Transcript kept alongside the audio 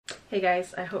Hey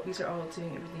guys, I hope these are all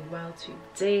doing really well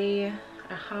today.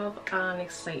 I have an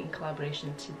exciting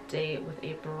collaboration today with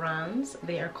a brand.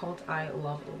 They are called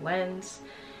ILoveLens.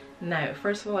 Now,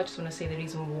 first of all, I just want to say the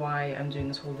reason why I'm doing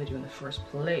this whole video in the first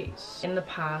place. In the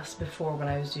past, before when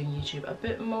I was doing YouTube a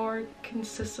bit more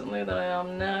consistently than I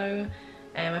am now,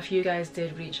 a few guys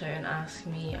did reach out and ask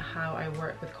me how I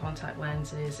work with contact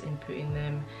lenses and putting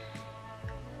them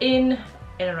in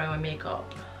and around my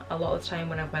makeup. A lot of the time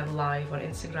when I've went live on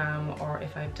Instagram or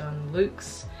if I've done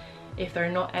looks, if they're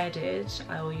not edited,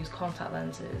 I will use contact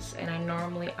lenses, and I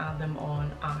normally add them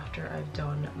on after I've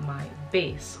done my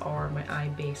base, or my eye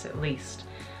base at least.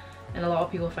 And a lot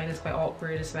of people find this quite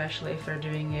awkward, especially if they're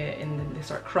doing it and then they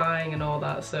start crying and all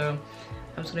that. So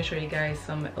I'm just going to show you guys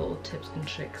some little tips and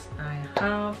tricks I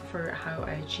have for how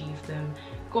I achieve them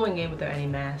going in without any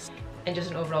mess, and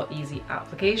just an overall easy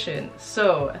application.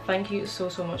 So thank you so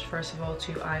much first of all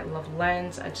to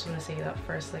ILoveLens. I just want to say that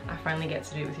first, like, I finally get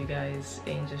to do it with you guys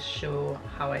and just show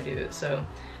how I do it. So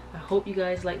I hope you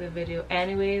guys like the video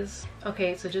anyways.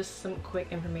 Okay, so just some quick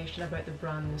information about the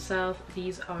brand themselves.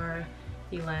 These are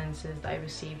the lenses that I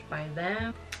received by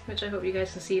them, which I hope you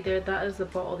guys can see there. That is the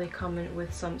bottle they come in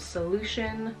with some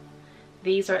solution.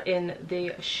 These are in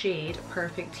the shade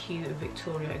Perfect Hue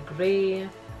Victoria Grey.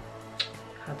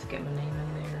 Had to get my name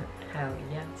in there, hell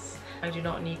yes. I do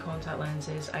not need contact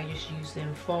lenses, I just use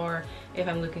them for if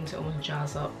I'm looking to almost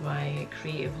jazz up my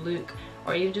creative look,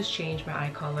 or even just change my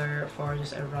eye color for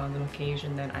just a random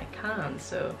occasion, then I can.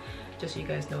 So just so you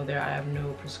guys know there, I have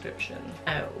no prescription.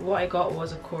 What I got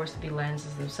was of course the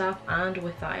lenses themselves, and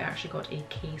with that I actually got a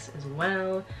case as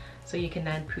well. So you can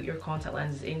then put your contact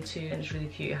lenses into, and it's really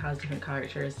cute. It has different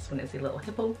characters. This one is a little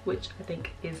hippo, which I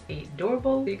think is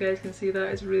adorable. You guys can see that,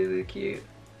 it's really cute.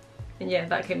 And yeah,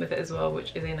 that came with it as well,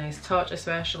 which is a nice touch,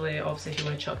 especially obviously if you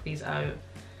want to chuck these out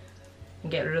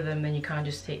and get rid of them, then you can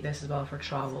just take this as well for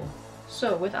travel.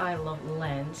 So with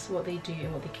ILoveLens, what they do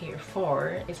and what they cater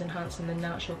for is enhancing the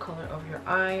natural colour of your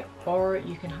eye, or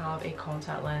you can have a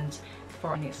contact lens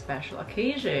for any special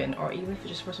occasion, or even if it's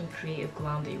just for some creative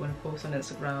glam that you want to post on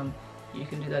Instagram, you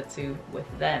can do that too with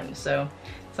them. So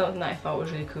something that I thought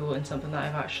was really cool, and something that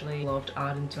I've actually loved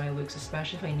adding to my looks,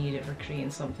 especially if I need it for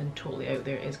creating something totally out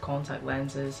there, is contact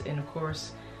lenses. And of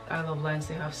course ILoveLens,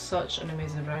 they have such an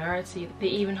amazing variety. They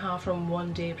even have from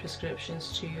 1-day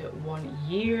prescriptions to 1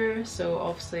 year, so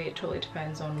obviously it totally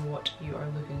depends on what you are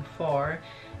looking for.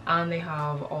 And they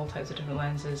have all types of different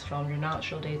lenses, from your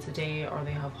natural day-to-day, or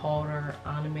they have horror,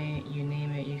 anime, you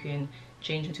name it, you can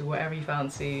change into whatever you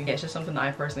fancy. It's just something that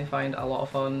I personally find a lot of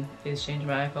fun, is changing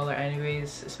my eye color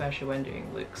anyways, especially when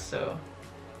doing looks. So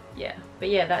yeah, but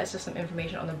yeah, that is just some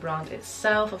information on the brand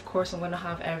itself. Of course I'm going to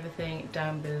have everything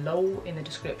down below in the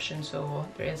description, so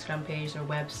their Instagram page, their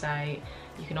website,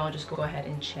 you can all just go ahead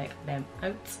and check them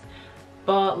out.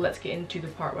 But let's get into the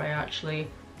part where I actually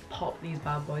pop these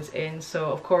bad boys in.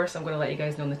 So of course I'm going to let you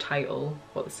guys know in the title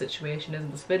what the situation is in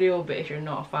this video, but if you're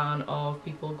not a fan of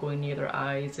people going near their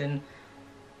eyes and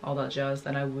all that jazz,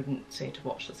 then I wouldn't say to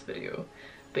watch this video.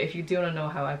 But if you do want to know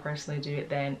how I personally do it,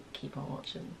 then keep on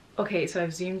watching. Okay, so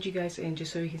I've zoomed you guys in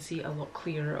just so you can see a lot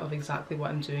clearer of exactly what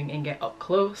I'm doing and get up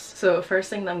close. So first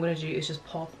thing that I'm going to do is just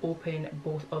pop open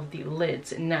both of the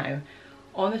lids. Now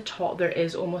on the top there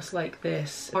is almost like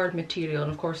this hard material,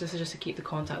 and of course this is just to keep the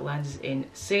contact lenses in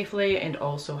safely and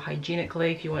also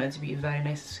hygienically if you want it to be very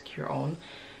nice and secure on.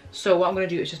 So what I'm going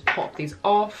to do is just pop these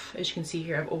off. As you can see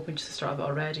here, I've opened just the start of it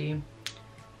already,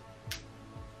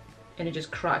 and it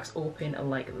just cracks open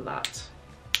like that.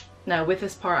 Now with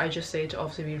this part I just say to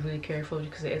obviously be really careful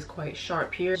because it is quite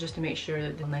sharp here, just to make sure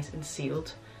that they're nice and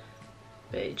sealed.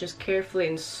 But just carefully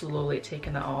and slowly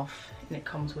taking that off, and it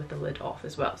comes with the lid off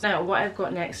as well. Now what I've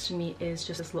got next to me is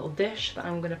just this little dish that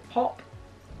I'm going to pop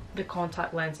the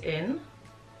contact lens in,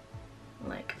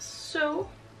 like so.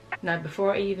 Now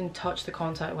before I even touch the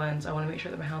contact lens, I want to make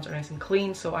sure that my hands are nice and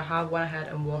clean, so I have went ahead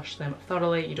and washed them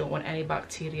thoroughly. You don't want any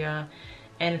bacteria,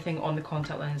 anything on the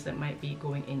contact lens that might be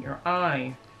going in your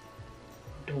eye.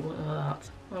 Don't want that.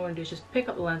 What I'm going to do is just pick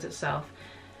up the lens itself,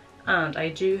 and I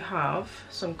do have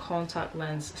some contact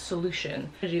lens solution. What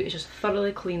I'm going to do is just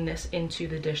thoroughly clean this into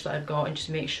the dish that I've got, and just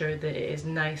make sure that it is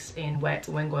nice and wet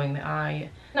when going in the eye.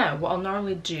 Now what I'll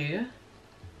normally do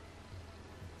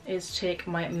is take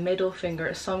my middle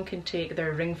finger. Some can take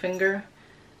their ring finger,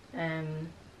 I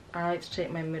like to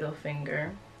take my middle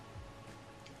finger,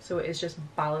 so it is just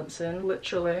balancing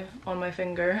literally on my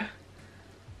finger.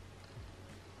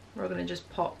 We're going to just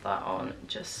pop that on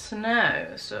just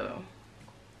now. So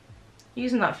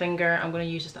using that finger, I'm going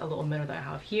to use just a little mirror that I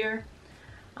have here.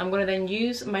 I'm going to then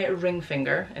use my ring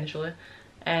finger initially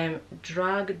and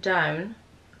drag down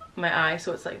my eye,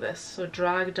 so it's like this. So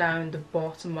drag down the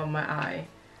bottom of my eye,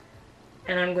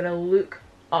 and I'm going to look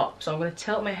up. So I'm going to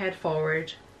tilt my head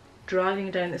forward,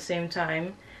 dragging down at the same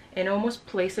time, and almost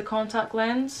place the contact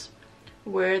lens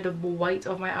where the white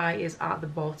of my eye is at the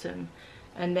bottom.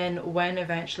 And then when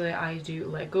eventually I do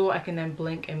let go, I can then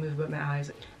blink and move about my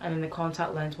eyes, and then the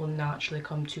contact lens will naturally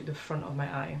come to the front of my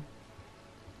eye.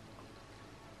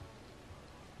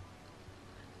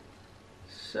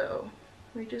 So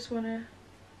we just want to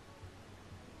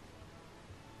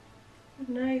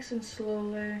nice and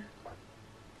slowly.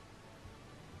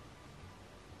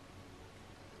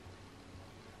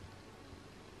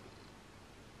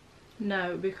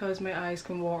 Now, because my eyes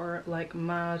can water like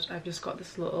mad, I've just got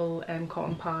this little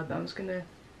cotton pad that I'm just gonna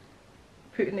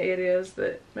put in the areas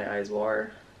that my eyes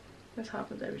water. This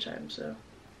happens every time, so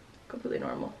completely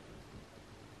normal.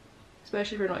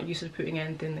 Especially if you're not used to putting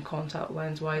anything the contact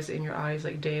lens wise in your eyes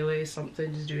like daily,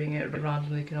 something just doing it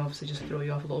randomly can obviously just throw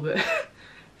you off a little bit.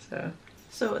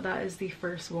 So that is the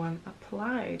first one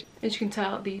applied. As you can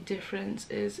tell, the difference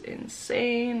is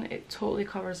insane. It totally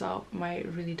covers up my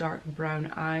really dark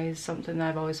brown eyes. Something that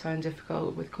I've always found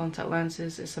difficult with contact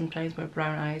lenses is sometimes my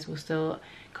brown eyes will still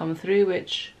come through,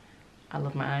 which I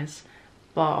love my eyes,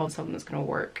 but also something that's going to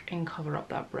work and cover up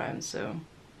that brown. So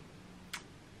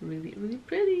really, really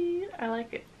pretty. I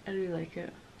like it. I really like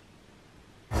it.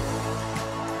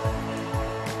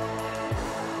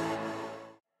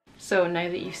 So now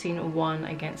that you've seen one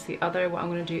against the other, what I'm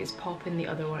going to do is pop in the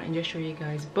other one and just show you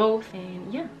guys both,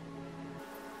 and yeah.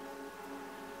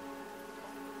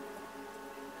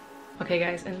 Okay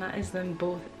guys, and that is them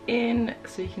both in,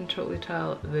 so you can totally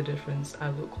tell the difference I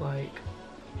look like.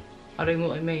 I don't even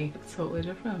look like me, it's totally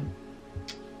different.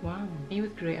 Wow, you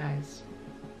with great eyes.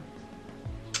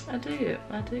 I dig it,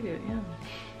 yeah.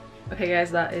 Okay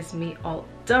guys, that is me all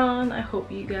done. I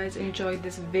hope you guys enjoyed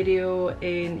this video,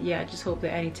 and yeah, I just hope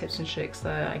that any tips and tricks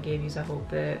that I gave you, I hope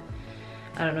that,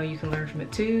 I don't know, you can learn from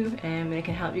it too, and it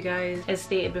can help you guys. As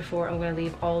stated before, I'm going to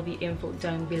leave all the info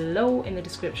down below in the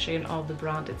description of the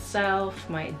brand itself,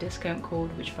 my discount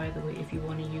code, which by the way, if you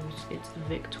want to use, it's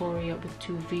Victoria with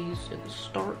 2 V's at the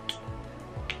start,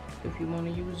 if you want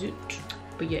to use it.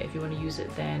 But yeah, if you want to use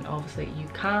it, then obviously you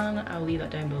can. I'll leave that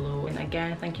down below. And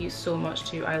again, thank you so much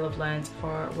to ILoveLens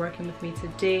for working with me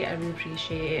today. I really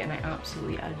appreciate it, and I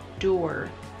absolutely adore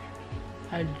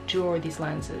these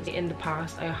lenses. In the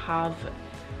past, I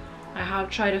have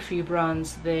tried a few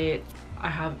brands that I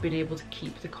have been able to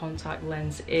keep the contact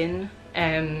lens in,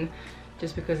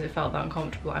 just because it felt that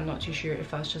uncomfortable. I'm not too sure if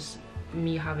that's just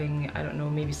me having, I don't know,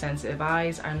 maybe sensitive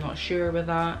eyes. I'm not sure with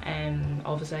that.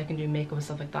 Obviously I can do makeup and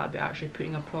stuff like that, but actually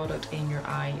putting a product in your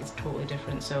eye is totally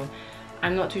different. So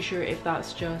I'm not too sure if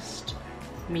that's just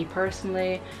me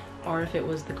personally or if it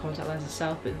was the contact lens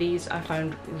itself, but these I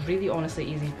found really honestly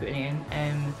easy putting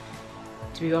in.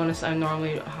 To be honest, I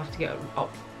normally have to get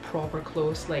up proper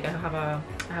close. Like I have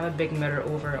a big mirror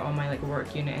over on my like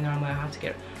work unit, and normally I have to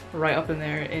get right up in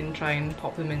there and try and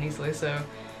pop them in easily. So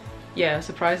yeah,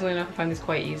 surprisingly enough, I find these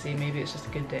quite easy. Maybe it's just a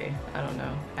good day, I don't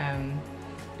know.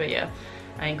 But yeah,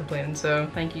 I ain't complaining. So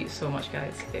thank you so much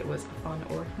guys, it was fun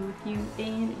working with you,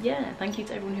 and yeah, thank you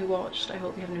to everyone who watched. I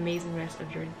hope you have an amazing rest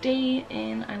of your day,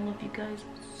 and I love you guys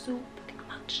so fucking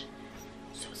much,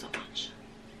 so much.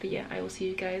 But yeah, I will see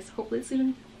you guys hopefully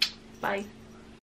soon. Bye.